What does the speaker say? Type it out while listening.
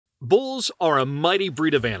Bulls are a mighty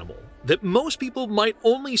breed of animal that most people might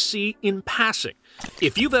only see in passing.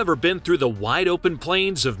 If you've ever been through the wide-open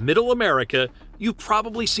plains of Middle America, you've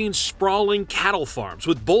probably seen sprawling cattle farms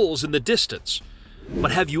with bulls in the distance.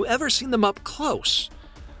 But have you ever seen them up close?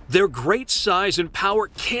 Their great size and power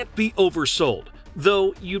can't be oversold,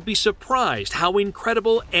 though you'd be surprised how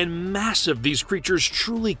incredible and massive these creatures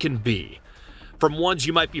truly can be. From ones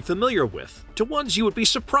you might be familiar with to ones you would be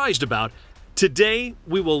surprised about, today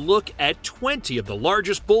we will look at 20 of the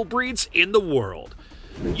largest bull breeds in the world.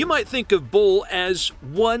 You might think of bull as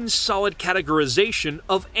one solid categorization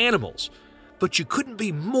of animals, but you couldn't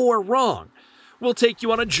be more wrong. We'll take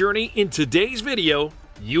you on a journey in today's video.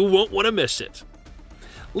 You won't want to miss it.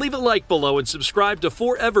 Leave a like below and subscribe to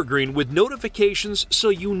 4Evergreen with notifications so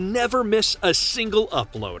you never miss a single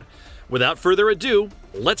upload. Without further ado,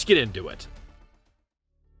 let's get into it.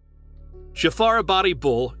 Jafarabadi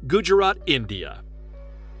Bull, Gujarat, India.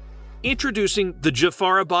 Introducing the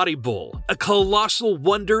Jafarabadi Bull, a colossal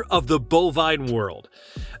wonder of the bovine world.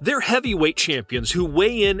 They're heavyweight champions who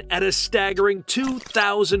weigh in at a staggering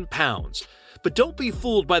 2,000 pounds. But don't be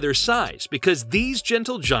fooled by their size, because these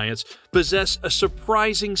gentle giants possess a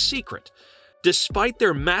surprising secret. Despite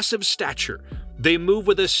their massive stature, they move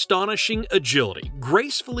with astonishing agility,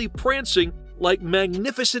 gracefully prancing like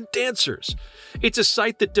magnificent dancers. It's a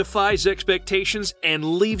sight that defies expectations and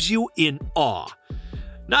leaves you in awe.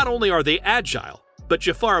 Not only are they agile, but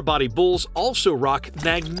Jafarabadi bulls also rock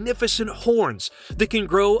magnificent horns that can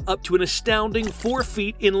grow up to an astounding 4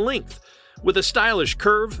 feet in length. With a stylish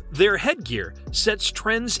curve, their headgear sets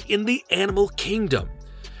trends in the animal kingdom.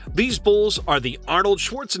 These bulls are the Arnold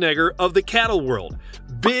Schwarzenegger of the cattle world,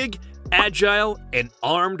 big, agile, and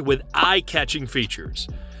armed with eye-catching features.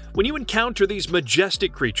 When you encounter these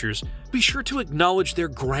majestic creatures, be sure to acknowledge their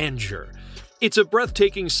grandeur. It's a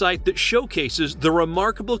breathtaking sight that showcases the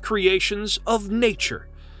remarkable creations of nature.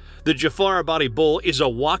 The Jafarabadi bull is a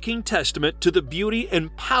walking testament to the beauty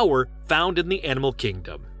and power found in the animal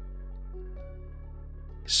kingdom.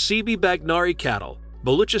 Sibi Bagnari cattle,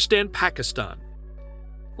 Baluchistan, Pakistan.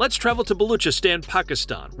 Let's travel to Baluchistan,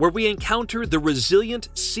 Pakistan, where we encounter the resilient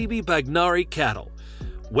Sibi Bagnari cattle.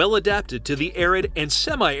 Well adapted to the arid and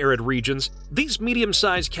semi-arid regions, these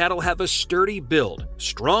medium-sized cattle have a sturdy build,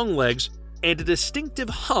 strong legs, and a distinctive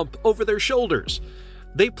hump over their shoulders.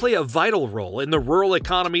 They play a vital role in the rural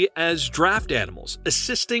economy as draft animals,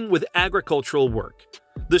 assisting with agricultural work.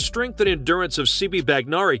 The strength and endurance of Sibi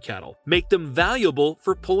Bagnari cattle make them valuable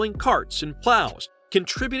for pulling carts and plows,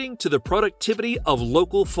 contributing to the productivity of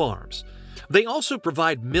local farms. They also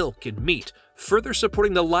provide milk and meat, further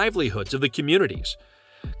supporting the livelihoods of the communities.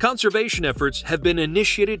 Conservation efforts have been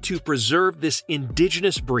initiated to preserve this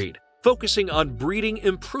indigenous breed, focusing on breeding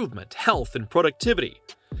improvement, health, and productivity.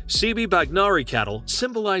 Sibi Bagnari cattle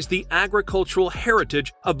symbolize the agricultural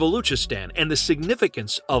heritage of Baluchistan and the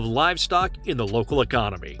significance of livestock in the local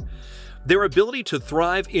economy. Their ability to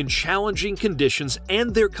thrive in challenging conditions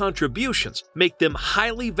and their contributions make them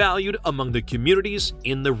highly valued among the communities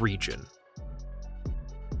in the region.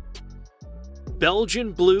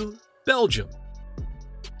 Belgian Blue, Belgium.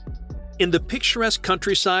 In the picturesque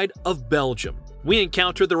countryside of Belgium, we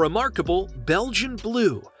encounter the remarkable Belgian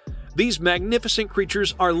Blue. These magnificent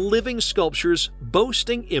creatures are living sculptures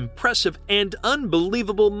boasting impressive and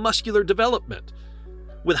unbelievable muscular development.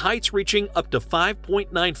 With heights reaching up to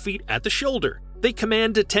 5.9 feet at the shoulder, they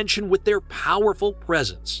command attention with their powerful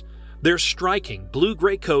presence. Their striking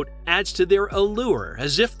blue-gray coat adds to their allure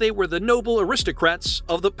as if they were the noble aristocrats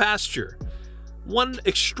of the pasture. One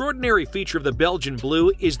extraordinary feature of the Belgian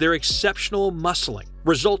Blue is their exceptional muscling,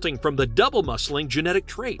 resulting from the double muscling genetic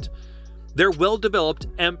trait. Their well-developed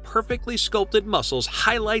and perfectly sculpted muscles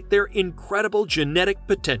highlight their incredible genetic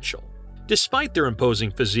potential. Despite their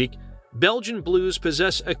imposing physique, Belgian Blues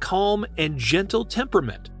possess a calm and gentle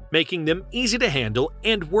temperament, making them easy to handle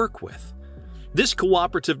and work with. This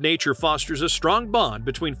cooperative nature fosters a strong bond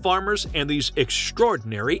between farmers and these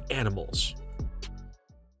extraordinary animals.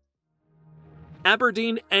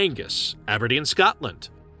 Aberdeen Angus, Aberdeen, Scotland.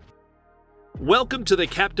 Welcome to the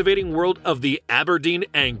captivating world of the Aberdeen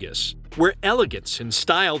Angus, where elegance and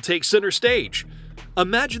style take center stage.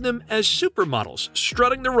 Imagine them as supermodels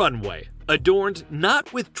strutting the runway, adorned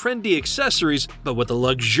not with trendy accessories, but with a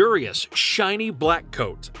luxurious, shiny black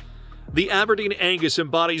coat. The Aberdeen Angus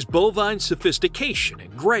embodies bovine sophistication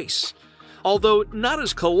and grace. Although not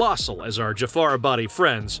as colossal as our Jafarabadi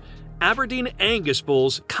friends, Aberdeen Angus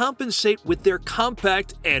bulls compensate with their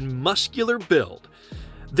compact and muscular build.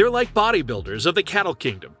 They're like bodybuilders of the cattle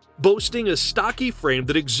kingdom, boasting a stocky frame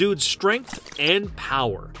that exudes strength and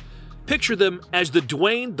power. Picture them as the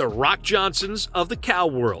Dwayne "The Rock" Johnsons of the cow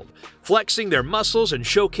world, flexing their muscles and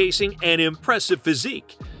showcasing an impressive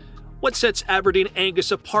physique. What sets Aberdeen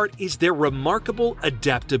Angus apart is their remarkable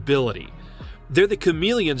adaptability. They're the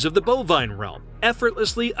chameleons of the bovine realm,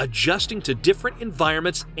 effortlessly adjusting to different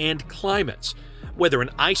environments and climates. Whether in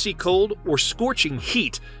icy cold or scorching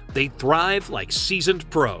heat, they thrive like seasoned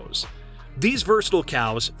pros. These versatile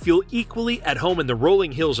cows feel equally at home in the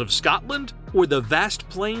rolling hills of Scotland or the vast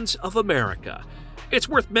plains of America. It's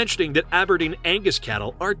worth mentioning that Aberdeen Angus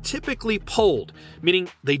cattle are typically polled, meaning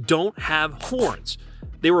they don't have horns.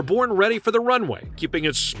 They were born ready for the runway, keeping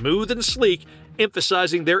it smooth and sleek,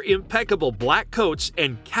 emphasizing their impeccable black coats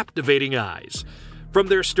and captivating eyes. From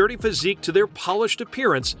their sturdy physique to their polished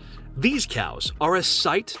appearance, these cows are a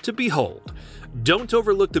sight to behold. Don't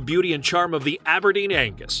overlook the beauty and charm of the Aberdeen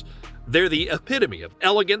Angus. They're the epitome of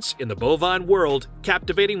elegance in the bovine world,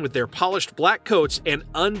 captivating with their polished black coats and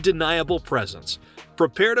undeniable presence.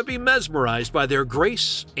 Prepare to be mesmerized by their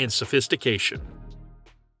grace and sophistication.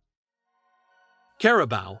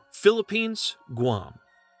 Carabao, Philippines, Guam.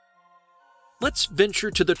 Let's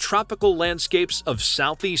venture to the tropical landscapes of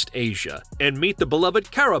Southeast Asia and meet the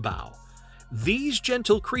beloved carabao. These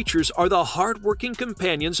gentle creatures are the hard-working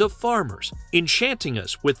companions of farmers, enchanting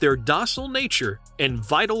us with their docile nature and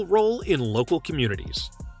vital role in local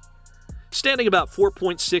communities. Standing about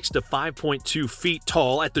 4.6 to 5.2 feet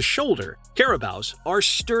tall at the shoulder, carabaos are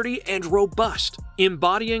sturdy and robust,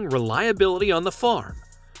 embodying reliability on the farm.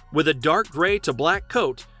 With a dark gray to black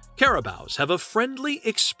coat, carabaos have a friendly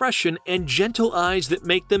expression and gentle eyes that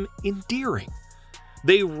make them endearing.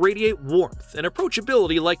 They radiate warmth and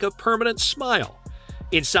approachability like a permanent smile.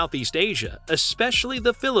 In Southeast Asia, especially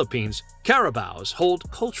the Philippines, carabaos hold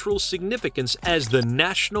cultural significance as the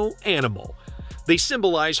national animal. They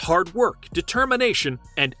symbolize hard work, determination,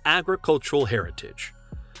 and agricultural heritage.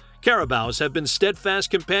 Carabaos have been steadfast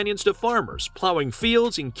companions to farmers, plowing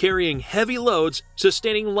fields and carrying heavy loads,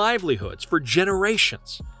 sustaining livelihoods for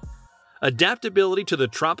generations. Adaptability to the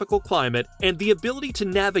tropical climate and the ability to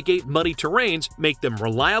navigate muddy terrains make them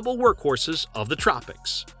reliable workhorses of the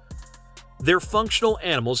tropics. They're functional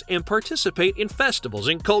animals and participate in festivals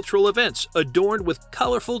and cultural events adorned with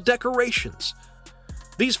colorful decorations.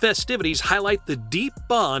 These festivities highlight the deep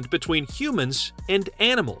bond between humans and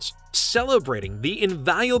animals, celebrating the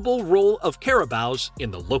invaluable role of carabaos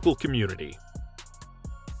in the local community.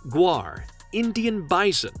 Gwar, Indian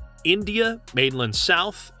bison, India, mainland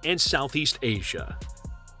South, and Southeast Asia.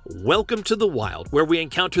 Welcome to the wild, where we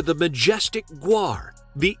encounter the majestic gwar,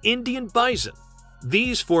 the Indian bison.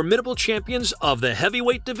 These formidable champions of the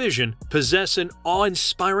heavyweight division possess an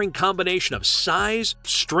awe-inspiring combination of size,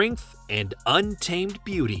 strength, and untamed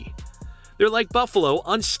beauty. They're like buffalo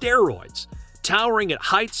on steroids, towering at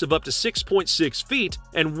heights of up to 6.6 feet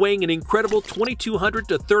and weighing an incredible 2,200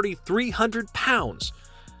 to 3,300 pounds.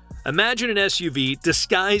 Imagine an SUV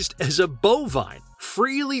disguised as a bovine,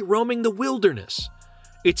 freely roaming the wilderness.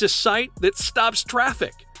 It's a sight that stops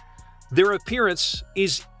traffic. Their appearance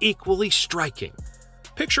is equally striking.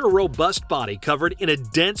 Picture a robust body covered in a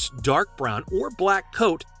dense dark brown or black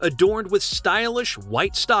coat adorned with stylish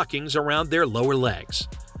white stockings around their lower legs.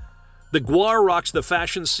 The gwar rocks the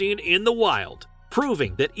fashion scene in the wild,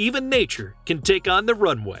 proving that even nature can take on the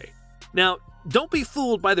runway. Now, don't be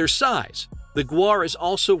fooled by their size. The gwar is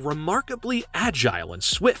also remarkably agile and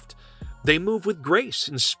swift. They move with grace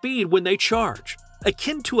and speed when they charge,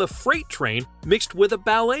 akin to a freight train mixed with a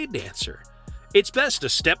ballet dancer. It's best to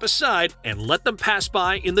step aside and let them pass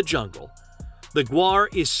by in the jungle. The gwar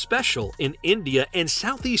is special in India and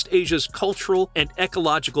Southeast Asia's cultural and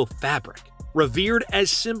ecological fabric. Revered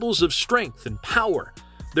as symbols of strength and power,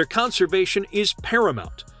 their conservation is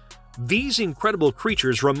paramount. These incredible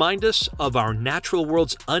creatures remind us of our natural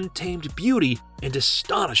world's untamed beauty and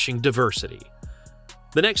astonishing diversity.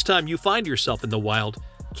 The next time you find yourself in the wild,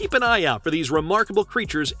 keep an eye out for these remarkable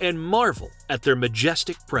creatures and marvel at their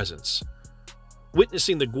majestic presence.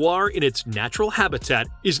 Witnessing the gwar in its natural habitat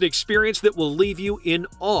is an experience that will leave you in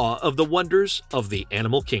awe of the wonders of the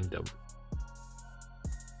animal kingdom.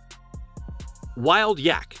 Wild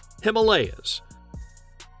yak, Himalayas.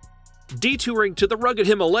 Detouring to the rugged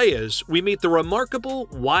Himalayas, we meet the remarkable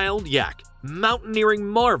wild yak, mountaineering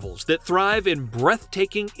marvels that thrive in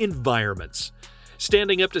breathtaking environments.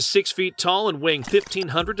 Standing up to 6 feet tall and weighing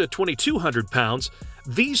 1,500 to 2,200 pounds,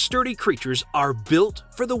 these sturdy creatures are built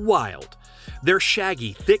for the wild. Their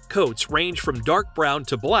shaggy, thick coats range from dark brown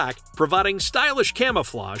to black, providing stylish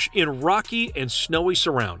camouflage in rocky and snowy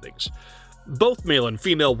surroundings. Both male and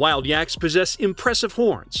female wild yaks possess impressive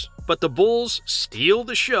horns, but the bulls steal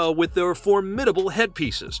the show with their formidable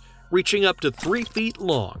headpieces, reaching up to 3 feet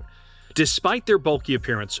long. Despite their bulky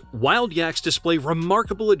appearance, wild yaks display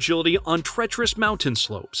remarkable agility on treacherous mountain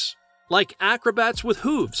slopes. Like acrobats with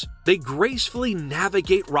hooves, they gracefully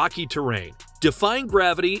navigate rocky terrain, defying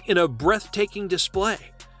gravity in a breathtaking display.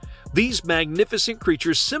 These magnificent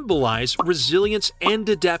creatures symbolize resilience and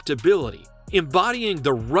adaptability, embodying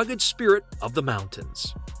the rugged spirit of the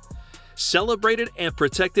mountains. Celebrated and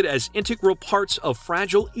protected as integral parts of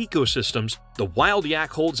fragile ecosystems, the wild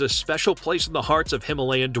yak holds a special place in the hearts of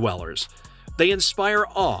Himalayan dwellers. They inspire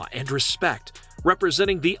awe and respect,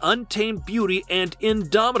 representing the untamed beauty and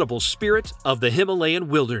indomitable spirit of the Himalayan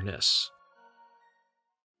wilderness.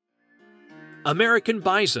 American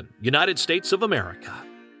bison, United States of America.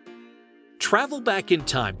 Travel back in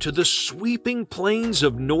time to the sweeping plains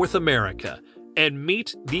of North America and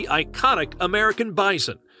meet the iconic American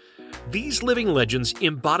bison. These living legends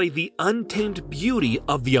embody the untamed beauty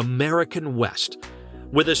of the American West.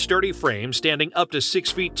 With a sturdy frame standing up to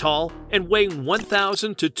 6 feet tall and weighing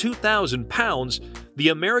 1,000 to 2,000 pounds, the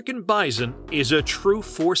American bison is a true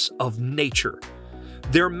force of nature.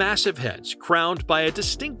 Their massive heads, crowned by a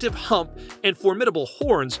distinctive hump and formidable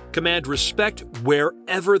horns, command respect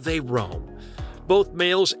wherever they roam. Both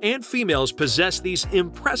males and females possess these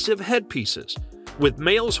impressive headpieces. With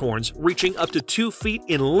males' horns reaching up to 2 feet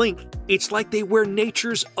in length, it's like they wear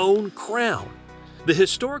nature's own crown. The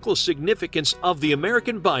historical significance of the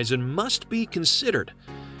American bison must be considered.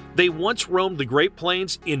 They once roamed the Great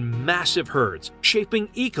Plains in massive herds, shaping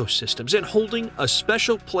ecosystems and holding a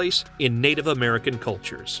special place in Native American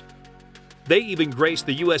cultures. They even graced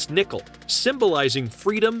the U.S. nickel, symbolizing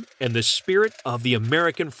freedom and the spirit of the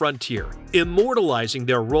American frontier, immortalizing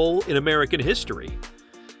their role in American history.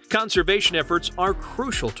 Conservation efforts are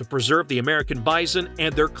crucial to preserve the American bison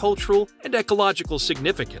and their cultural and ecological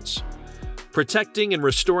significance. Protecting and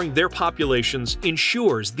restoring their populations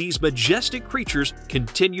ensures these majestic creatures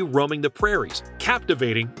continue roaming the prairies,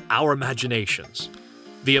 captivating our imaginations.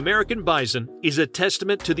 The American bison is a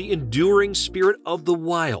testament to the enduring spirit of the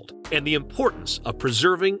wild and the importance of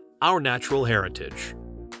preserving our natural heritage.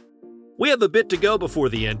 We have a bit to go before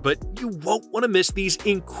the end, but you won't want to miss these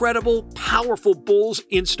incredible, powerful bulls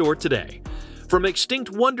in store today. From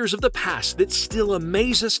extinct wonders of the past that still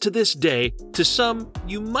amaze us to this day, to some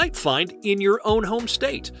you might find in your own home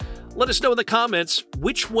state. Let us know in the comments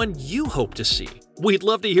which one you hope to see. We'd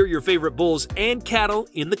love to hear your favorite bulls and cattle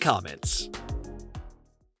in the comments.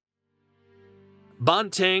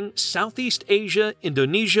 Banteng, Southeast Asia,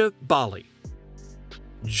 Indonesia, Bali.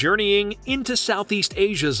 Journeying into Southeast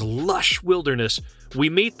Asia's lush wilderness, we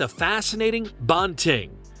meet the fascinating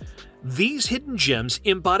Banteng. These hidden gems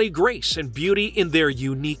embody grace and beauty in their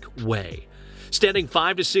unique way. Standing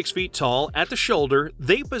 5 to 6 feet tall at the shoulder,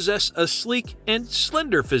 they possess a sleek and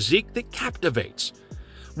slender physique that captivates.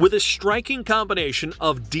 With a striking combination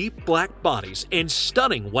of deep black bodies and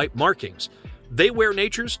stunning white markings, they wear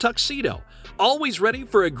nature's tuxedo, always ready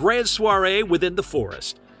for a grand soiree within the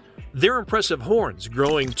forest. Their impressive horns,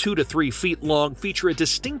 growing 2 to 3 feet long, feature a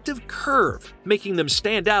distinctive curve, making them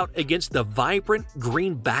stand out against the vibrant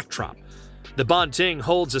green backdrop. The Banteng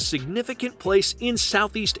holds a significant place in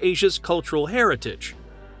Southeast Asia's cultural heritage.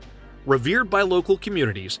 Revered by local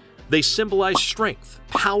communities, they symbolize strength,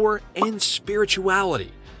 power, and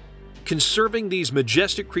spirituality. Conserving these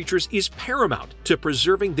majestic creatures is paramount to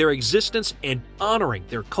preserving their existence and honoring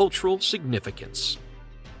their cultural significance.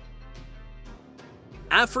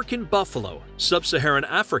 African buffalo, Sub-Saharan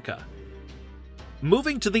Africa.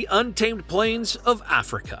 Moving to the untamed plains of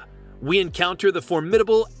Africa, we encounter the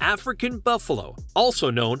formidable African buffalo,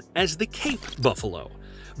 also known as the Cape buffalo.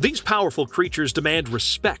 These powerful creatures demand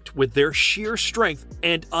respect with their sheer strength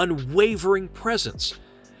and unwavering presence.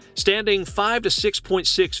 Standing 5 to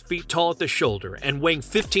 6.6 feet tall at the shoulder and weighing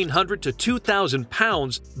 1,500 to 2,000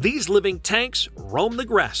 pounds, these living tanks roam the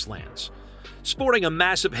grasslands. Sporting a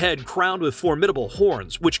massive head crowned with formidable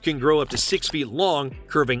horns, which can grow up to 6 feet long,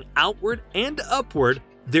 curving outward and upward,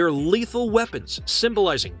 they're lethal weapons,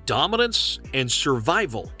 symbolizing dominance and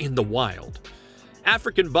survival in the wild.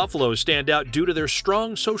 African buffaloes stand out due to their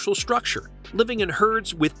strong social structure, living in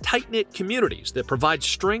herds with tight-knit communities that provide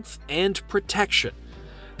strength and protection.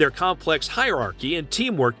 Their complex hierarchy and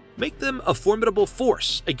teamwork make them a formidable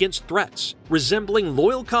force against threats, resembling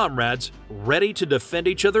loyal comrades ready to defend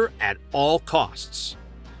each other at all costs.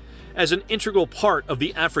 As an integral part of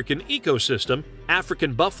the African ecosystem,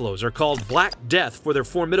 African buffaloes are called Black Death for their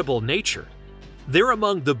formidable nature. They're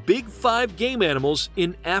among the big 5 game animals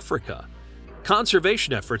in Africa.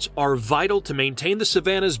 Conservation efforts are vital to maintain the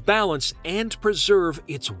savanna's balance and preserve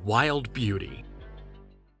its wild beauty.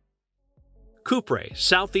 Kupre,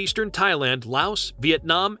 southeastern Thailand, Laos,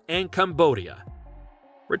 Vietnam, and Cambodia.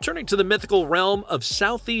 Returning to the mythical realm of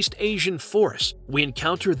Southeast Asian forests, we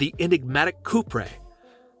encounter the enigmatic Cupre.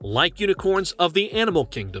 Like unicorns of the animal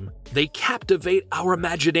kingdom, they captivate our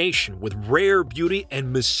imagination with rare beauty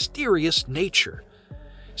and mysterious nature.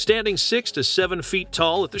 Standing 6 to 7 feet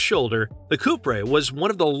tall at the shoulder, the Cupre was one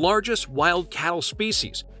of the largest wild cattle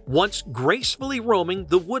species, once gracefully roaming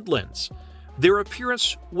the woodlands. Their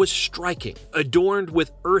appearance was striking, adorned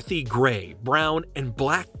with earthy gray, brown, and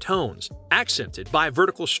black tones, accented by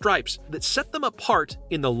vertical stripes that set them apart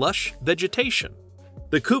in the lush vegetation.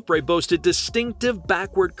 The Cupre boasted distinctive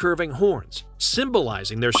backward-curving horns,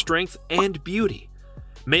 symbolizing their strength and beauty.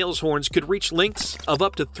 Males' horns could reach lengths of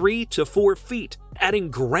up to 3 to 4 feet,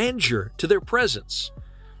 adding grandeur to their presence.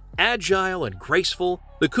 Agile and graceful,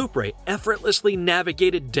 the Cupre effortlessly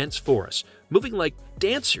navigated dense forests, moving like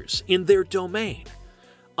dancers in their domain.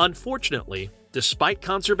 Unfortunately, despite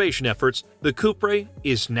conservation efforts, the Cupre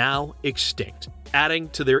is now extinct, adding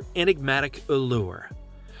to their enigmatic allure.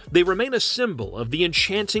 They remain a symbol of the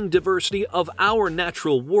enchanting diversity of our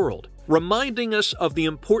natural world, reminding us of the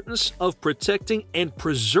importance of protecting and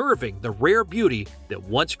preserving the rare beauty that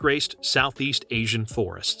once graced Southeast Asian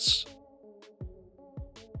forests.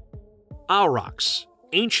 Aurochs,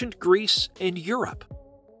 Ancient Greece and Europe.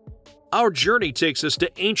 Our journey takes us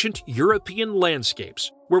to ancient European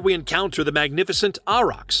landscapes, where we encounter the magnificent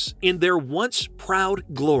aurochs in their once proud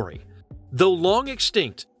glory. Though long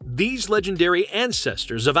extinct, these legendary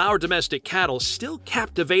ancestors of our domestic cattle still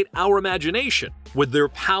captivate our imagination with their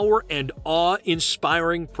power and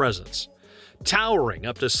awe-inspiring presence. Towering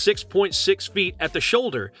up to 6.6 feet at the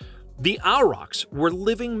shoulder, the aurochs were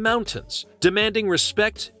living mountains, demanding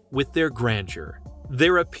respect with their grandeur.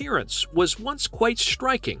 Their appearance was once quite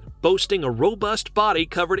striking, boasting a robust body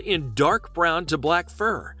covered in dark brown to black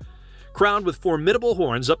fur. Crowned with formidable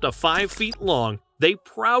horns up to 5 feet long, they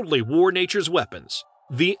proudly wore nature's weapons.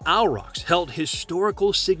 The aurochs held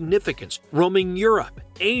historical significance, roaming Europe,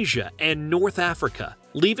 Asia, and North Africa,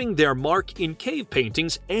 leaving their mark in cave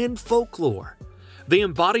paintings and folklore. They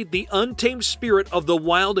embodied the untamed spirit of the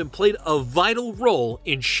wild and played a vital role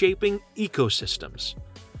in shaping ecosystems.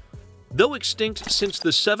 Though extinct since the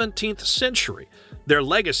 17th century, their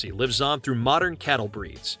legacy lives on through modern cattle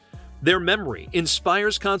breeds. Their memory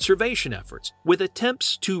inspires conservation efforts, with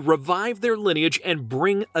attempts to revive their lineage and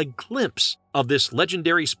bring a glimpse of this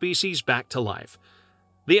legendary species back to life.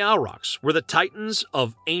 The aurochs were the titans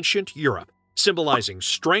of ancient Europe, symbolizing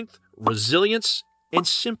strength, resilience, and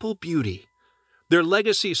simple beauty. Their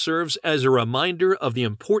legacy serves as a reminder of the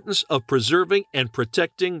importance of preserving and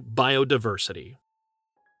protecting biodiversity.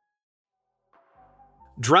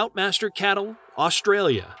 Droughtmaster cattle,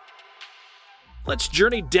 Australia. Let's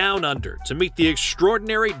journey down under to meet the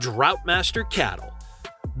extraordinary Droughtmaster cattle.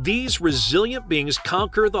 These resilient beings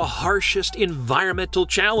conquer the harshest environmental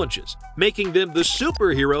challenges, making them the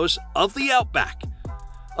superheroes of the outback.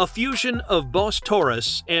 A fusion of Bos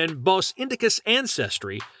taurus and Bos indicus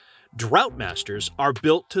ancestry, Droughtmasters are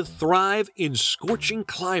built to thrive in scorching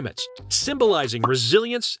climates, symbolizing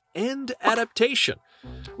resilience and adaptation.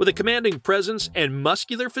 With a commanding presence and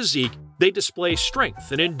muscular physique, they display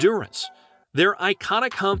strength and endurance. Their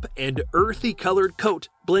iconic hump and earthy-colored coat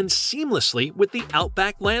blend seamlessly with the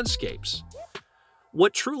outback landscapes.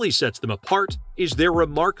 What truly sets them apart is their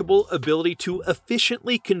remarkable ability to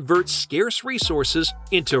efficiently convert scarce resources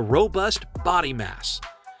into robust body mass.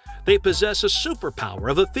 They possess a superpower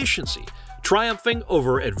of efficiency, triumphing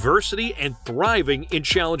over adversity and thriving in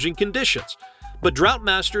challenging conditions. But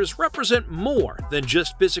Droughtmasters represent more than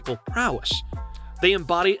just physical prowess. They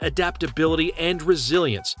embody adaptability and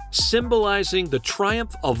resilience, symbolizing the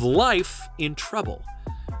triumph of life in trouble.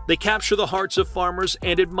 They capture the hearts of farmers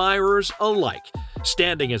and admirers alike,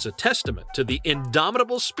 standing as a testament to the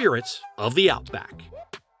indomitable spirit of the outback.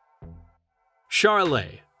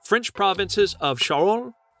 Charolais, French provinces of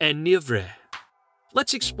Charolles and Nièvre.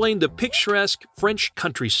 Let's explain the picturesque French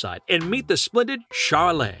countryside and meet the splendid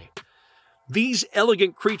Charolais. These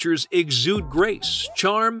elegant creatures exude grace,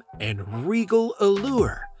 charm, and regal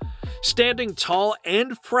allure. Standing tall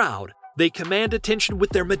and proud, they command attention with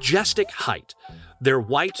their majestic height. Their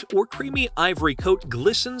white or creamy ivory coat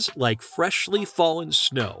glistens like freshly fallen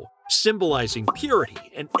snow, symbolizing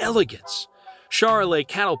purity and elegance. Charolais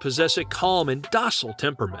cattle possess a calm and docile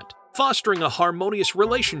temperament, fostering a harmonious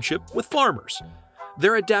relationship with farmers.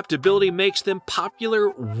 Their adaptability makes them popular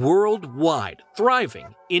worldwide,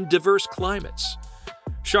 thriving in diverse climates.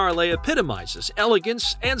 Charolais epitomizes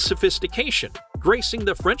elegance and sophistication, gracing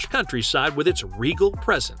the French countryside with its regal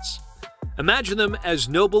presence. Imagine them as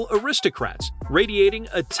noble aristocrats, radiating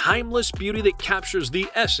a timeless beauty that captures the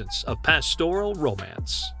essence of pastoral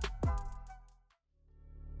romance.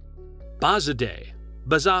 Bazadais,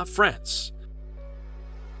 Baza, France.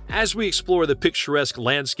 As we explore the picturesque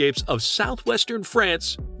landscapes of southwestern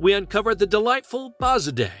France, we uncover the delightful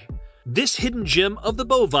Bazadais. This hidden gem of the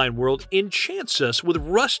bovine world enchants us with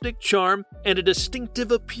rustic charm and a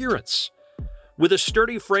distinctive appearance. With a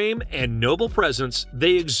sturdy frame and noble presence,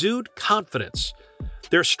 they exude confidence.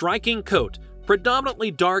 Their striking coat,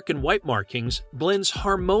 predominantly dark and white markings, blends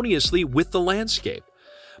harmoniously with the landscape.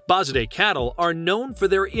 Bazadais cattle are known for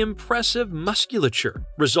their impressive musculature,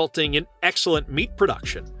 resulting in excellent meat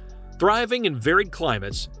production. Thriving in varied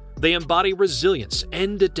climates, they embody resilience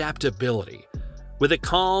and adaptability. With a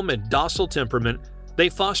calm and docile temperament, they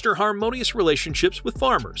foster harmonious relationships with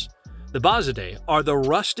farmers. The Bazadais are the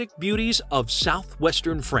rustic beauties of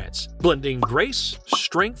southwestern France, blending grace,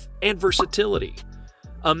 strength, and versatility.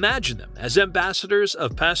 Imagine them as ambassadors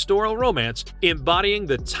of pastoral romance, embodying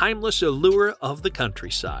the timeless allure of the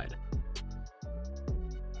countryside.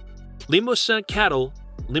 Limousin cattle,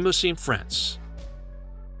 Limousin, France.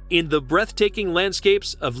 In the breathtaking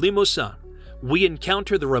landscapes of Limousin, we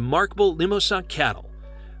encounter the remarkable Limousin cattle.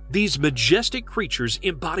 These majestic creatures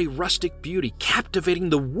embody rustic beauty,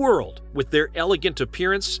 captivating the world with their elegant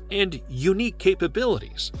appearance and unique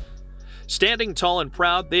capabilities. Standing tall and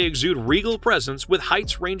proud, they exude regal presence with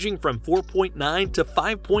heights ranging from 4.9 to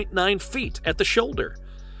 5.9 feet at the shoulder.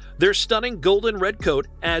 Their stunning golden red coat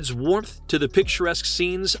adds warmth to the picturesque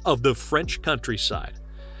scenes of the French countryside.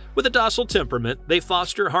 With a docile temperament, they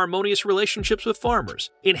foster harmonious relationships with farmers,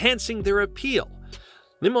 enhancing their appeal.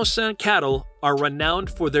 Limousin cattle are renowned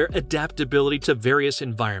for their adaptability to various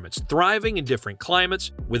environments, thriving in different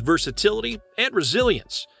climates with versatility and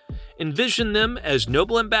resilience. Envision them as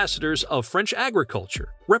noble ambassadors of French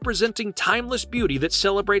agriculture, representing timeless beauty that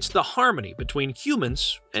celebrates the harmony between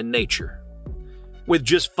humans and nature. With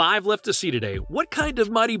just 5 left to see today, what kind of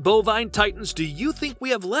mighty bovine titans do you think we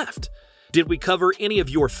have left? Did we cover any of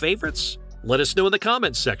your favorites? Let us know in the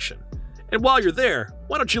comments section. And while you're there,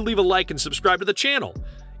 why don't you leave a like and subscribe to the channel?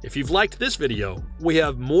 If you've liked this video, we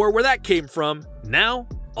have more where that came from. Now,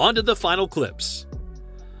 on to the final clips.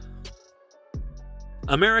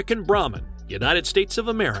 American Brahman, United States of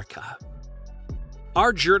America.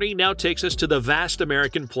 Our journey now takes us to the vast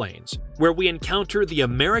American plains, where we encounter the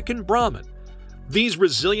American Brahman. These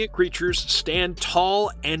resilient creatures stand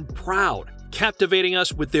tall and proud, captivating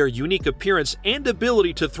us with their unique appearance and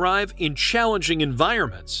ability to thrive in challenging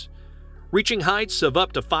environments. Reaching heights of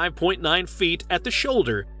up to 5.9 feet at the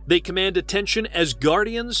shoulder, they command attention as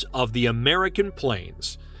guardians of the American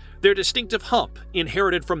plains. Their distinctive hump,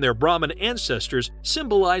 inherited from their Brahmin ancestors,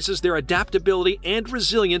 symbolizes their adaptability and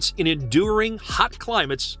resilience in enduring hot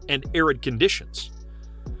climates and arid conditions.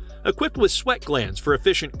 Equipped with sweat glands for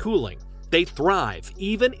efficient cooling, they thrive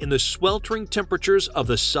even in the sweltering temperatures of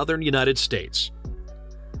the southern United States.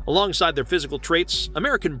 Alongside their physical traits,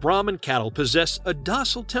 American Brahman cattle possess a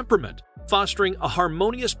docile temperament, fostering a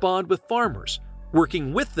harmonious bond with farmers.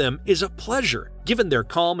 Working with them is a pleasure, given their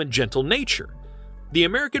calm and gentle nature. The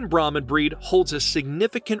American Brahman breed holds a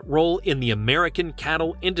significant role in the American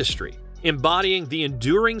cattle industry, embodying the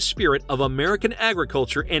enduring spirit of American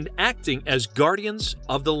agriculture and acting as guardians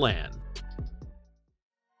of the land.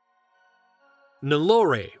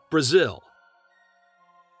 Nelore, Brazil.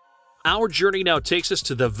 Our journey now takes us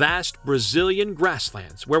to the vast Brazilian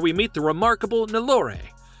grasslands, where we meet the remarkable Nelore.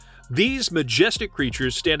 These majestic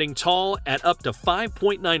creatures, standing tall at up to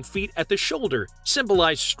 5.9 feet at the shoulder,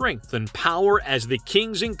 symbolize strength and power as the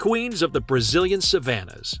kings and queens of the Brazilian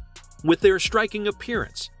savannas. With their striking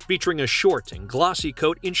appearance, featuring a short and glossy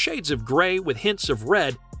coat in shades of gray with hints of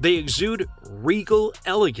red, they exude regal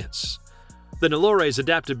elegance. The Nelore's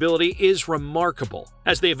adaptability is remarkable,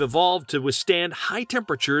 as they have evolved to withstand high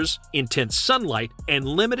temperatures, intense sunlight, and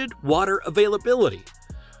limited water availability.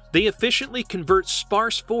 They efficiently convert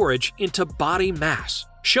sparse forage into body mass,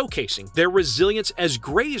 showcasing their resilience as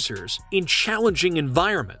grazers in challenging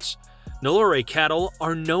environments. Nelore cattle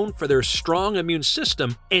are known for their strong immune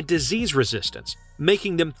system and disease resistance,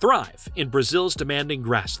 making them thrive in Brazil's demanding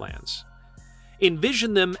grasslands.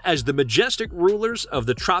 Envision them as the majestic rulers of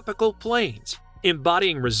the tropical plains,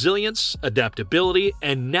 embodying resilience, adaptability,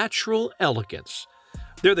 and natural elegance.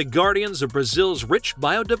 They're the guardians of Brazil's rich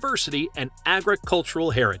biodiversity and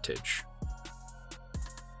agricultural heritage.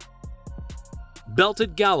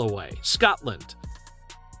 Belted Galloway, Scotland.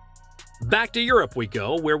 Back to Europe we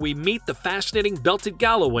go, where we meet the fascinating Belted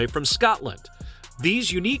Galloway from Scotland.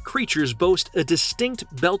 These unique creatures boast a distinct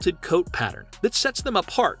belted coat pattern that sets them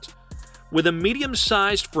apart. With a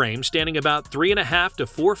medium-sized frame standing about 3.5 to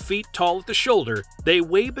 4 feet tall at the shoulder, they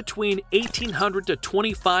weigh between 1,800 to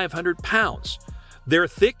 2,500 pounds. Their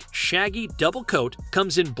thick, shaggy double coat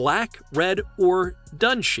comes in black, red, or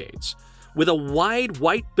dun shades, with a wide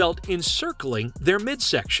white belt encircling their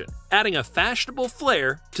midsection, adding a fashionable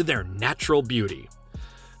flair to their natural beauty.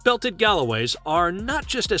 Belted Galloways are not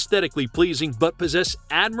just aesthetically pleasing but possess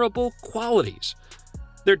admirable qualities.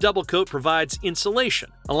 Their double coat provides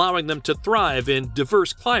insulation, allowing them to thrive in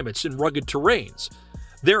diverse climates and rugged terrains.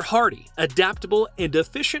 They're hardy, adaptable, and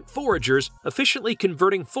efficient foragers, efficiently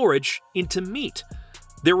converting forage into meat.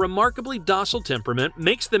 Their remarkably docile temperament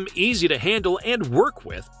makes them easy to handle and work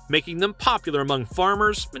with, making them popular among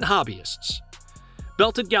farmers and hobbyists.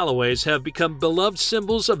 Belted Galloways have become beloved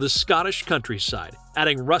symbols of the Scottish countryside,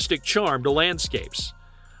 adding rustic charm to landscapes.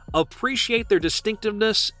 Appreciate their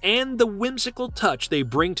distinctiveness and the whimsical touch they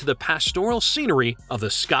bring to the pastoral scenery of the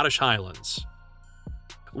Scottish Highlands.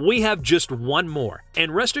 We have just one more,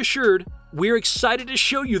 and rest assured, we're excited to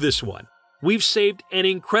show you this one. We've saved an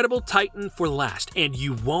incredible Titan for last, and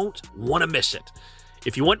you won't want to miss it.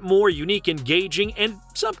 If you want more unique, engaging, and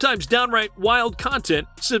sometimes downright wild content,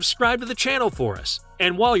 subscribe to the channel for us.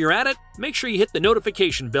 And while you're at it, make sure you hit the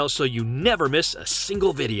notification bell so you never miss a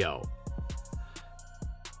single video.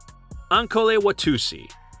 Ankole Watusi,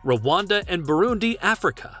 Rwanda and Burundi,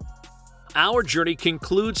 Africa. Our journey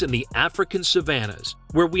concludes in the African savannas,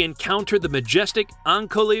 where we encounter the majestic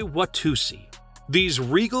Ankole Watusi. These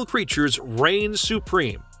regal creatures reign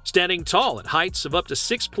supreme, standing tall at heights of up to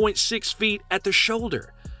 6.6 feet at the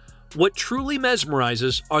shoulder. What truly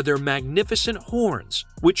mesmerizes are their magnificent horns,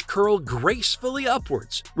 which curl gracefully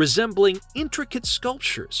upwards, resembling intricate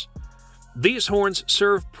sculptures. These horns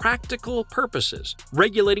serve practical purposes,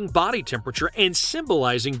 regulating body temperature and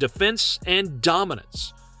symbolizing defense and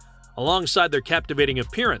dominance. Alongside their captivating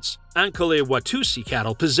appearance, Ankole Watusi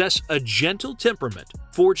cattle possess a gentle temperament,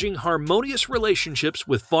 forging harmonious relationships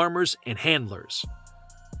with farmers and handlers.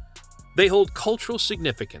 They hold cultural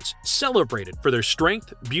significance, celebrated for their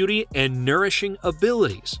strength, beauty, and nourishing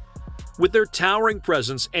abilities. With their towering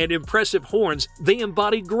presence and impressive horns, they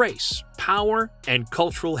embody grace, power, and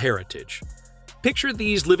cultural heritage. Picture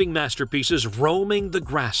these living masterpieces roaming the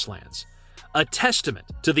grasslands, a testament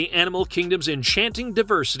to the animal kingdom's enchanting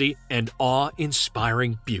diversity and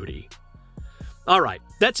awe-inspiring beauty. Alright,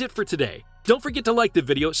 that's it for today. Don't forget to like the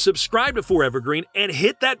video, subscribe to 4Evergreen, and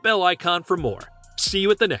hit that bell icon for more. See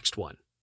you at the next one.